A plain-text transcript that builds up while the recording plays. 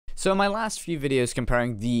So in my last few videos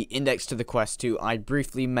comparing the Index to the Quest 2, I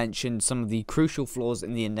briefly mentioned some of the crucial flaws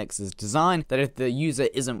in the Index's design that if the user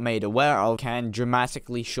isn't made aware of can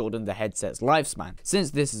dramatically shorten the headset's lifespan.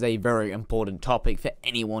 Since this is a very important topic for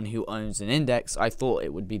anyone who owns an Index, I thought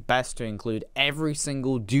it would be best to include every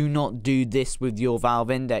single do not do this with your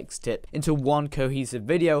Valve Index tip into one cohesive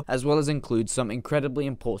video, as well as include some incredibly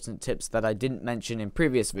important tips that I didn't mention in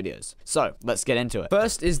previous videos. So let's get into it.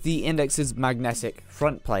 First is the Index's magnetic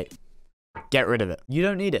front plate. Get rid of it. You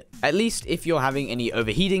don't need it. At least if you're having any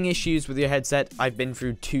overheating issues with your headset. I've been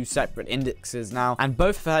through two separate Indexes now, and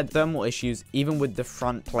both have had thermal issues even with the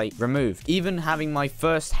front plate removed. Even having my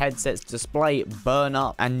first headset's display burn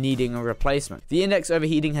up and needing a replacement. The Index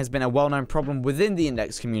overheating has been a well-known problem within the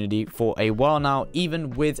Index community for a while now,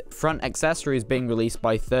 even with front accessories being released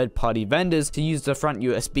by third-party vendors to use the front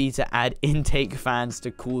USB to add intake fans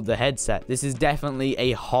to cool the headset. This is definitely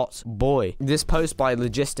a hot boy. This post by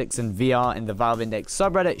Logistics and VR in the Valve Index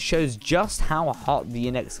subreddit shows just how hot the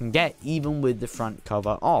Index can get even with the front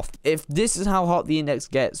cover off. If this is how hot the Index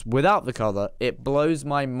gets without the cover, it blows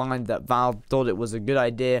my mind that Valve thought it was a good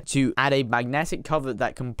idea to add a magnetic cover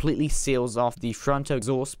that completely seals off the front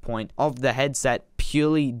exhaust point of the headset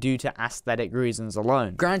purely due to aesthetic reasons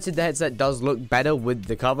alone. Granted, the headset does look better with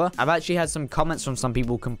the cover. I've actually had some comments from some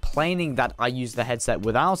people complaining that I use the headset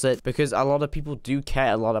without it because a lot of people do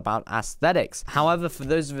care a lot about aesthetics. However, for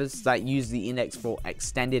those of us that use the Index for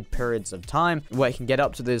extended periods of time where it can get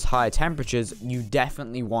up to those higher temperatures, you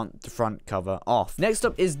definitely want the front cover off. Next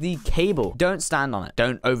up is the cable. Don't stand on it.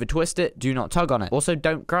 Don't over twist it. Do not tug on it. Also,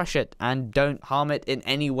 don't crush it and don't harm it in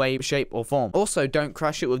any way, shape, or form. Also, don't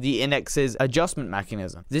crush it with the Index's adjustment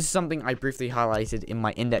mechanism. This is something I briefly highlighted in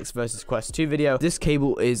my Index versus Quest 2 video. This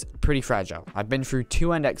cable is pretty fragile. I've been through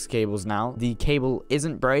two Index cables now. The cable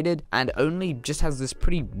isn't braided and only just has this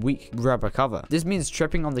pretty weak rubber cover. This means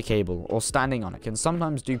tripping on the cable or standing on it can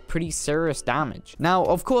sometimes do pretty serious damage. Now,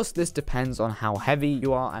 of course, this depends on how heavy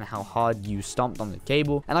you are and how hard you stomped on the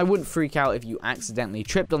cable, and I wouldn't freak out if you accidentally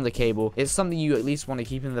tripped on the cable. It's something you at least want to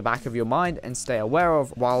keep in the back of your mind and stay aware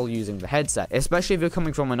of while using the headset, especially if you're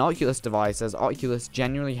coming from an Oculus device, as Oculus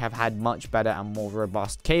generally have had much better and more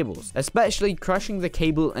robust cables, especially crushing the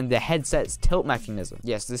cable and the headset's tilt mechanism.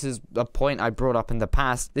 Yes, this is a point I brought up in the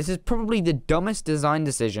past. This is probably the dumbest design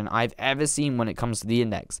decision I've ever seen when it comes to the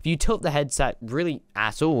Index. If you tilt the headset really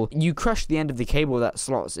at all, you crush the end of the cable that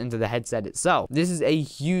slots into the headset itself. This is a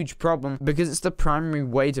huge problem because it's the primary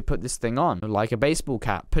way to put this thing on, like a baseball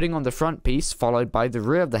cap, putting on the front piece followed by the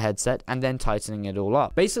rear of the headset and then tightening it all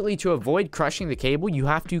up. Basically, to avoid crushing the cable, you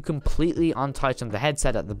have to completely untighten the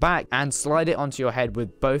headset at the back and slide it onto your head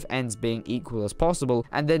with both ends being equal as possible,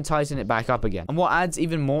 and then tighten it back up again. And what adds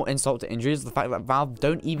even more insult to injury is the fact that Valve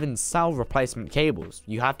don't even sell replacement cables.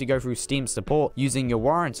 You have to go through Steam support using your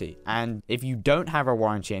warranty, and if you don't have a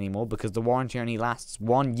warranty anymore because the warranty only lasts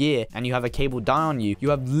 1 year and you have a cable die on you, you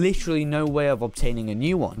have literally no way of obtaining a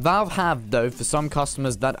new one. Valve have, though, for some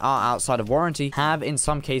customers that are outside of warranty, have in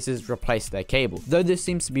some cases replaced their cable. Though this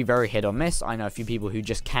seems to be very hit or miss. I know a few people who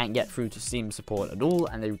just can't get through to Steam support at all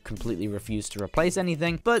and they completely refuse to replace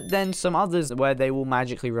anything, but then some others where they will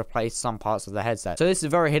magically replace some parts of the headset. So this is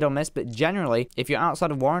very hit or miss, but generally, if you're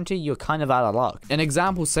outside of warranty, you're kind of out of luck. An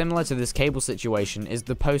example similar to this cable situation is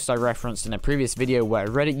the post I referenced in a previous video where a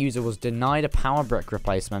Reddit user was denied a power brick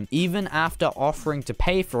replacement even after offering to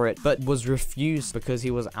pay for it, but was refused because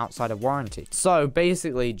he was outside of warranty. So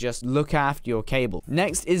basically, just look after your cable.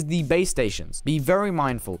 Next is the base stations. Be very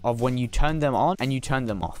mindful of when you turn them on and you turn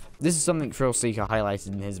them off. This is something Thrillseeker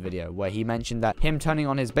highlighted in his video, where he mentioned that him turning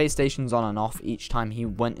on his base stations on and off each time he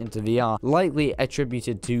went into VR likely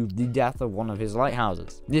attributed to the death of one of his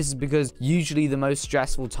lighthouses. This is because usually the most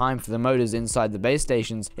stressful time for the motors inside the base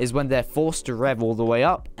stations is when they're forced to rev all the way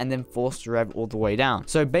up and then forced to rev all the way down.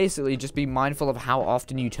 So basically, just be mindful of how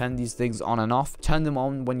often you turn these things on and off. Turn them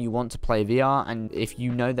on when you want to play VR, and if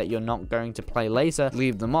you know that you're not going to play later,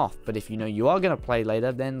 leave them off. But if you know you are going to play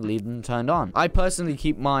later, then leave them turned on. I personally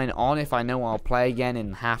keep mine on if I know I'll play again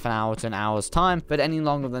in half an hour to an hour's time, but any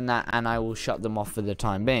longer than that and I will shut them off for the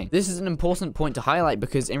time being. This is an important point to highlight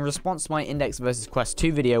because in response to my Index versus Quest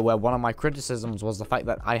 2 video, where one of my criticisms was the fact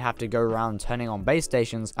that I have to go around turning on base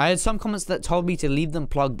stations, I had some comments that told me to leave them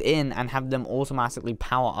plugged in and have them automatically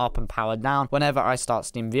power up and power down whenever I start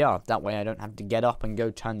Steam VR. That way I don't have to get up and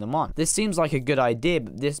go turn them on. This seems like a good idea,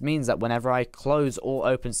 but this means that whenever I close or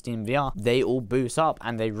open Steam VR, they all boost up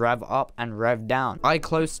and they rev up and rev down. I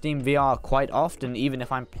close Steam VR quite often, even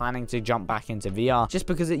if I'm planning to jump back into VR, just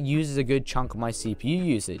because it uses a good chunk of my CPU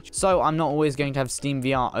usage. So I'm not always going to have Steam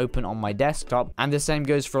VR open on my desktop, and the same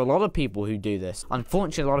goes for a lot of people who do this.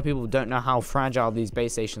 Unfortunately, a lot of people don't know how fragile these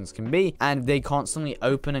base stations can be, and they constantly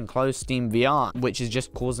open and close Steam VR, which is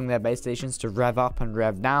just causing their base stations to rev up and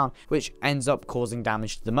rev down, which ends up causing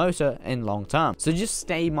damage to the motor in long term. So just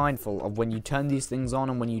stay mindful of when you turn these things on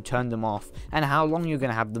and when you turn them off, and how long you're going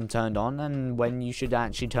to have them turned on and when you should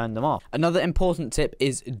actually turn them off. Another important tip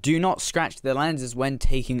is do not scratch the lenses when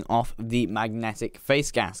taking off the magnetic face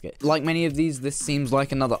gasket. Like many of these, this seems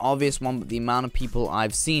like another obvious one, but the amount of people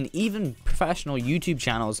I've seen, even professional YouTube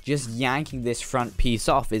channels, just yanking this front piece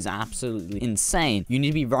off is absolutely insane. You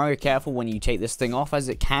need to be very careful when you take this thing off, as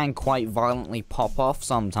it can quite violently pop off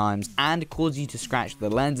sometimes and cause you to scratch the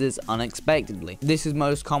lenses unexpectedly. This is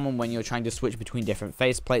most common when you're trying to switch between different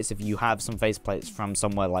faceplates. If you have some faceplates from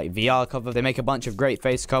somewhere like VR Cover, they make a bunch of great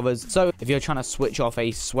face covers. So if you're trying to switch off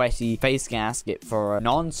a sweaty face gasket for a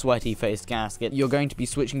non-sweaty face gasket, you're going to be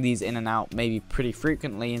switching these in and out maybe pretty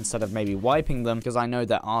frequently instead of maybe wiping them, because I know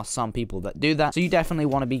there are some people that do that. So you definitely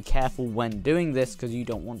want to be careful when doing this, because you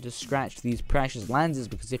don't want to scratch these precious lenses,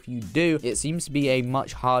 because if you do, it seems to be a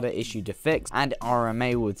much harder issue to fix and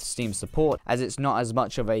RMA with Steam support, as it's not as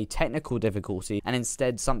much of a technical difficulty and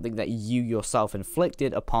instead something that you yourself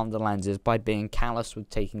inflicted upon the lenses by being callous with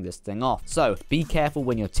taking this thing off. So be careful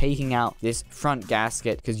when you're taking out this front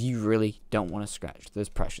gasket, because you really don't want to scratch those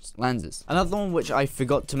precious lenses. Another one which I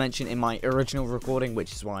forgot to mention in my original recording,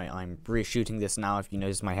 which is why I'm reshooting this now. If you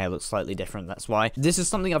notice my hair looks slightly different, that's why. This is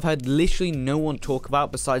something I've heard literally no one talk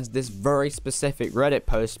about besides this very specific Reddit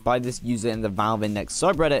post by this user in the Valve Index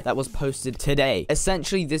subreddit that was posted today.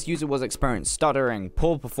 Essentially, this user was experiencing stuttering,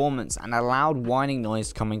 poor performance, and a loud whining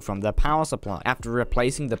noise coming from their power supply. After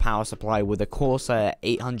replacing the power supply with a Corsair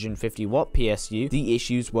 850 watt PSU, the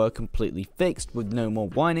issues were completely fixed with no more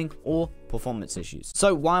whining or performance issues.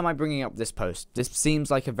 So why am I bringing up this post? This seems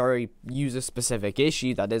like a very user-specific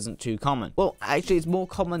issue that isn't too common. Well, actually, it's more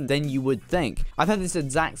common than you would think. I've had this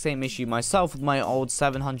exact same issue myself with my old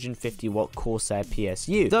 750 watt Corsair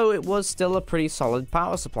PSU, though it was still a pretty solid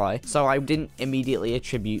power supply, so I didn't immediately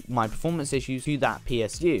attribute my performance issues to that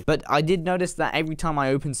PSU. But I did notice that every time I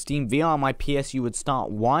opened Steam VR, my PSU would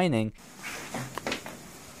start whining.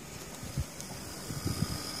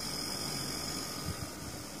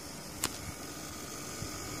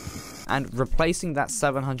 And replacing that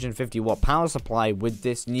 750 watt power supply with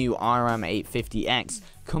this new RM850X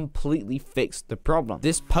completely fixed the problem.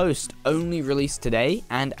 This post only released today,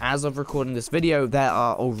 and as of recording this video, there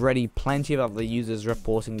are already plenty of other users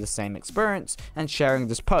reporting the same experience and sharing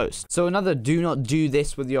this post. So another do not do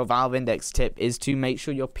this with your Valve Index tip is to make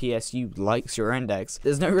sure your PSU likes your index.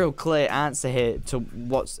 There's no real clear answer here to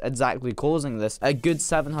what's exactly causing this. A good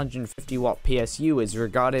 750 watt PSU is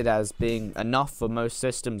regarded as being enough for most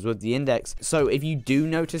systems with the index. So if you do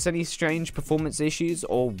notice any strange performance issues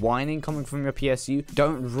or whining coming from your PSU,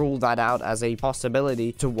 don't rule that out as a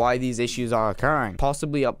possibility to why these issues are occurring.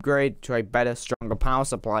 Possibly upgrade to a better, stronger power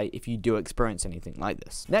supply if you do experience anything like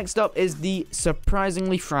this. Next up is the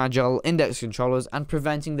surprisingly fragile index controllers and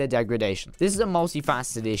preventing their degradation. This is a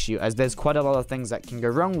multifaceted issue, as there's quite a lot of things that can go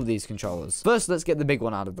wrong with these controllers. First, let's get the big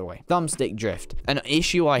one out of the way. Thumbstick drift. An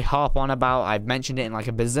issue I harp on about, I've mentioned it in like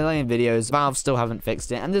a bazillion videos, Valve still haven't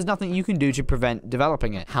fixed it, and there's nothing you can do to prevent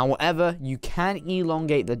developing it. However, you can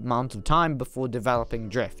elongate the amount of time before developing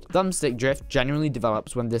drift. Thumbstick drift generally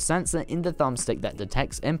develops when the sensor in the thumbstick that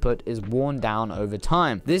detects input is worn down over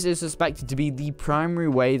time. This is suspected to be the primary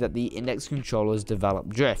way that the index controllers develop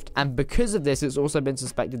drift, and because of this, it's also been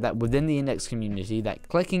suspected that within the index community that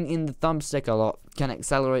clicking in the thumbstick a lot can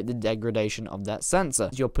accelerate the degradation of that sensor.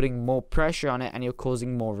 You're putting more pressure on it and you're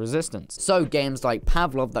causing more resistance. So games like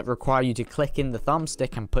Pavlov that require you to click in the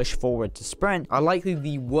thumbstick and push forward to sprint are likely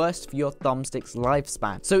the worst for your thumbstick's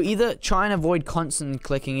lifespan. So either try and avoid constantly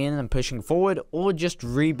clicking in and pushing forward, or just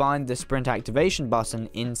rebind the sprint activation button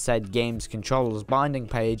in said game's controller's binding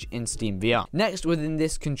page in Steam VR. Next, within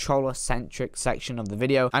this controller-centric section of the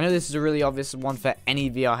video, I know this is a really obvious one for any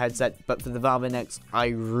VR headset, but for the Valve Index, I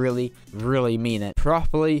really mean it.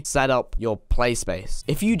 Properly set up your play space.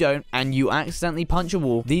 If you don't, and you accidentally punch a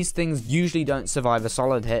wall, these things usually don't survive a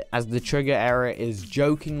solid hit, as the trigger area is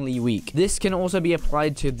jokingly weak. This can also be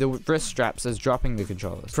applied to the wrist straps as dropping the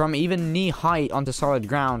controllers. From even knee height onto solid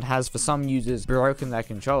ground has for some users broken their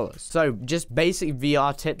controllers. So just basic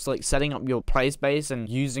VR tips like setting up your play space and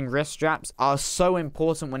using wrist straps are so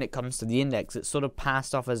important when it comes to the Index. It's sort of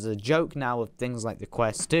passed off as a joke now with things like the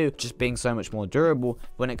Quest 2 just being so much more durable.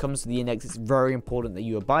 When it comes to the Index, it's very very important that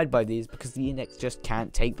you abide by these because the index just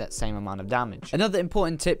can't take that same amount of damage. Another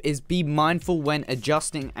important tip is be mindful when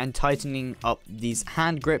adjusting and tightening up these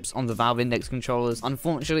hand grips on the Valve Index controllers.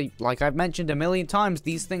 Unfortunately, like I've mentioned a million times,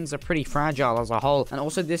 these things are pretty fragile as a whole, and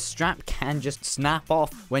also this strap can just snap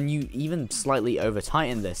off when you even slightly over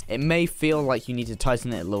tighten this. It may feel like you need to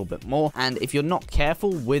tighten it a little bit more, and if you're not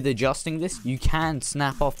careful with adjusting this, you can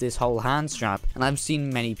snap off this whole hand strap, and I've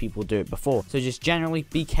seen many people do it before. So just generally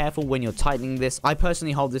be careful when you're tightening this. I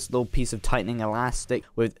personally hold this little piece of tightening elastic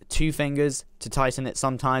with 2 fingers to tighten it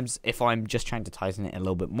sometimes if I'm just trying to tighten it a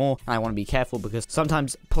little bit more, and I want to be careful because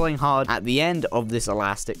sometimes pulling hard at the end of this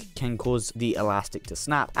elastic can cause the elastic to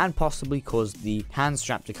snap and possibly cause the hand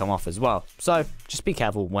strap to come off as well. So just be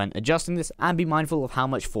careful when adjusting this and be mindful of how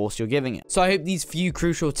much force you're giving it. So I hope these few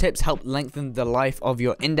crucial tips help lengthen the life of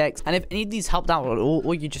your index, and if any of these helped out at all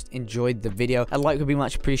or you just enjoyed the video, a like would be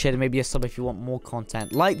much appreciated. Maybe a sub if you want more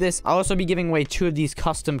content like this. I'll also be giving away 2 of these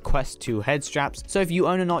custom Quest 2 head straps, so if you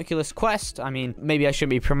own an Oculus Quest, I mean, maybe I shouldn't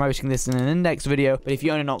be promoting this in an index video, but if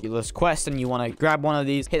you own an Oculus Quest and you want to grab one of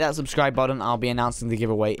these, hit that subscribe button. I'll be announcing the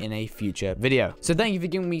giveaway in a future video. So thank you for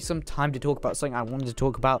giving me some time to talk about something I wanted to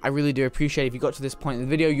talk about. I really do appreciate it. If you got to this point in the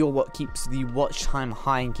video, you're what keeps the watch time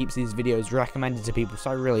high and keeps these videos recommended to people,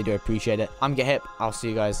 so I really do appreciate it. I'm GetHip. I'll see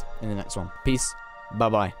you guys in the next one. Peace.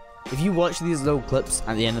 Bye-bye. If you watch these little clips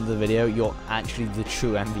at the end of the video, you're actually the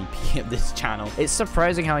true MVP of this channel. It's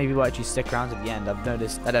surprising how many people actually stick around to the end. I've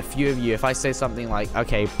noticed that a few of you, if I say something like,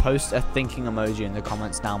 okay, post a thinking emoji in the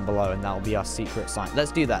comments down below and that will be our secret sign.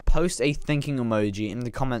 Let's do that. Post a thinking emoji in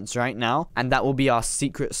the comments right now and that will be our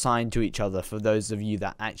secret sign to each other for those of you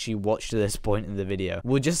that actually watched to this point in the video.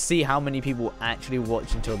 We'll just see how many people actually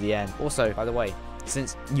watch until the end. Also, by the way,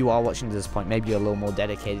 since you are watching to this point, maybe you're a little more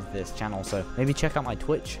dedicated to this channel, so maybe check out my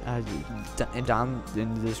Twitch down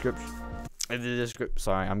in the description.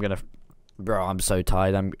 Sorry, bro, I'm so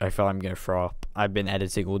tired. I feel I'm gonna throw up. I've been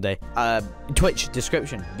editing all day. Twitch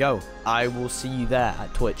description, go. I will see you there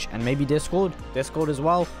at Twitch, and maybe Discord as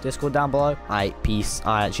well. Discord down below. Alright, peace.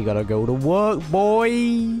 I actually gotta go to work,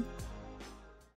 boy.